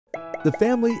The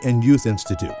Family and Youth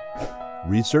Institute.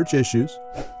 Research issues,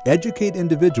 educate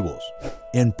individuals,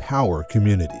 empower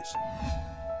communities.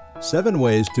 7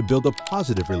 ways to build a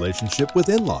positive relationship with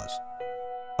in-laws.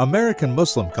 American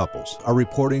Muslim couples are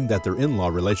reporting that their in-law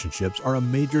relationships are a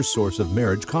major source of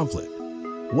marriage conflict.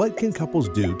 What can couples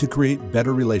do to create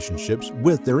better relationships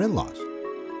with their in-laws?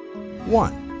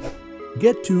 1.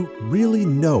 Get to really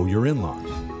know your in-laws.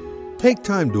 Take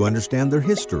time to understand their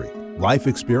history, life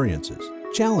experiences,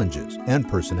 challenges, and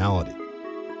personality.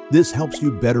 This helps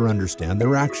you better understand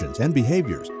their actions and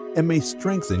behaviors and may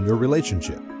strengthen your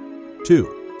relationship.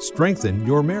 2. Strengthen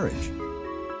your marriage.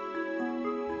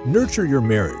 Nurture your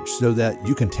marriage so that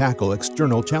you can tackle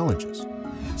external challenges.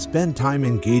 Spend time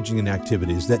engaging in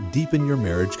activities that deepen your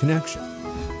marriage connection.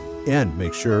 And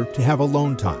make sure to have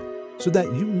alone time so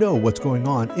that you know what's going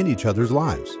on in each other's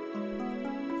lives.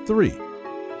 3.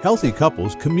 Healthy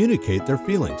couples communicate their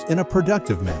feelings in a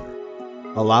productive manner.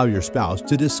 Allow your spouse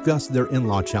to discuss their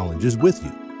in-law challenges with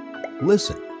you.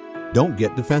 Listen. Don't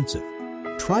get defensive.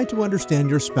 Try to understand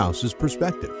your spouse's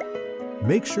perspective.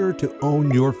 Make sure to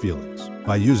own your feelings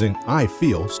by using I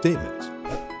feel statements.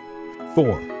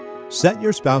 4. Set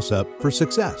your spouse up for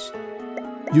success.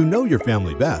 You know your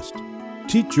family best.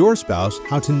 Teach your spouse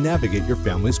how to navigate your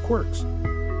family's quirks.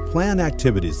 Plan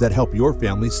activities that help your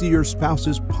family see your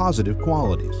spouse's positive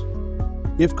qualities.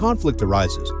 If conflict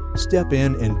arises, step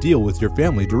in and deal with your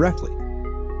family directly.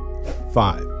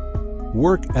 5.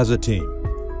 Work as a team.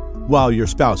 While your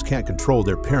spouse can't control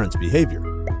their parents' behavior,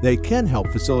 they can help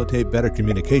facilitate better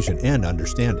communication and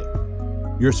understanding.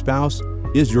 Your spouse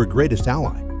is your greatest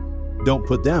ally. Don't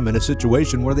put them in a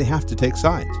situation where they have to take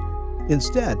sides.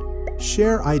 Instead,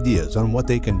 share ideas on what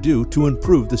they can do to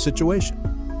improve the situation.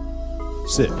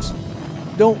 6.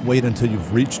 Don't wait until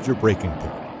you've reached your breaking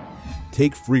point.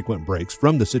 Take frequent breaks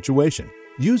from the situation.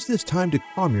 Use this time to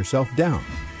calm yourself down,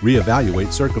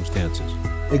 reevaluate circumstances,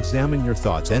 examine your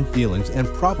thoughts and feelings, and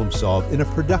problem solve in a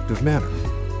productive manner.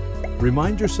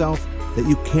 Remind yourself that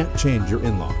you can't change your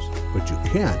in-laws, but you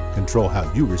can control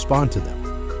how you respond to them.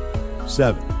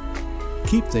 7.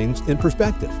 Keep things in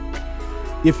perspective.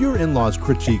 If your in-laws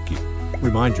critique you,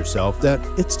 remind yourself that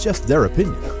it's just their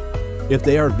opinion. If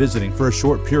they are visiting for a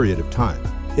short period of time,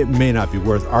 it may not be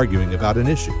worth arguing about an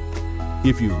issue.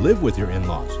 If you live with your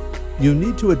in-laws, you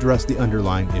need to address the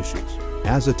underlying issues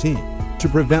as a team to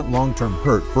prevent long-term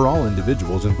hurt for all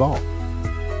individuals involved.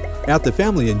 At the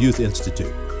Family and Youth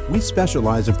Institute, we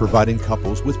specialize in providing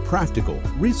couples with practical,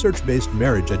 research-based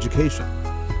marriage education.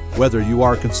 Whether you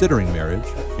are considering marriage,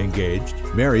 engaged,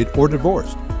 married, or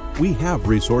divorced, we have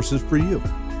resources for you.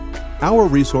 Our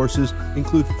resources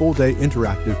include full-day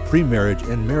interactive pre-marriage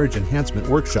and marriage enhancement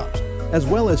workshops, as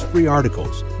well as free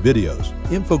articles, videos,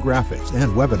 infographics,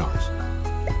 and webinars.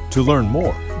 To learn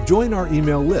more, join our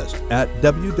email list at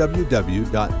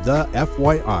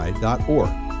www.thefyi.org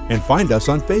and find us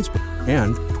on Facebook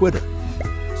and Twitter.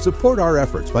 Support our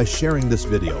efforts by sharing this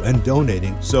video and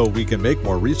donating so we can make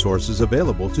more resources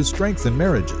available to strengthen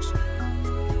marriages.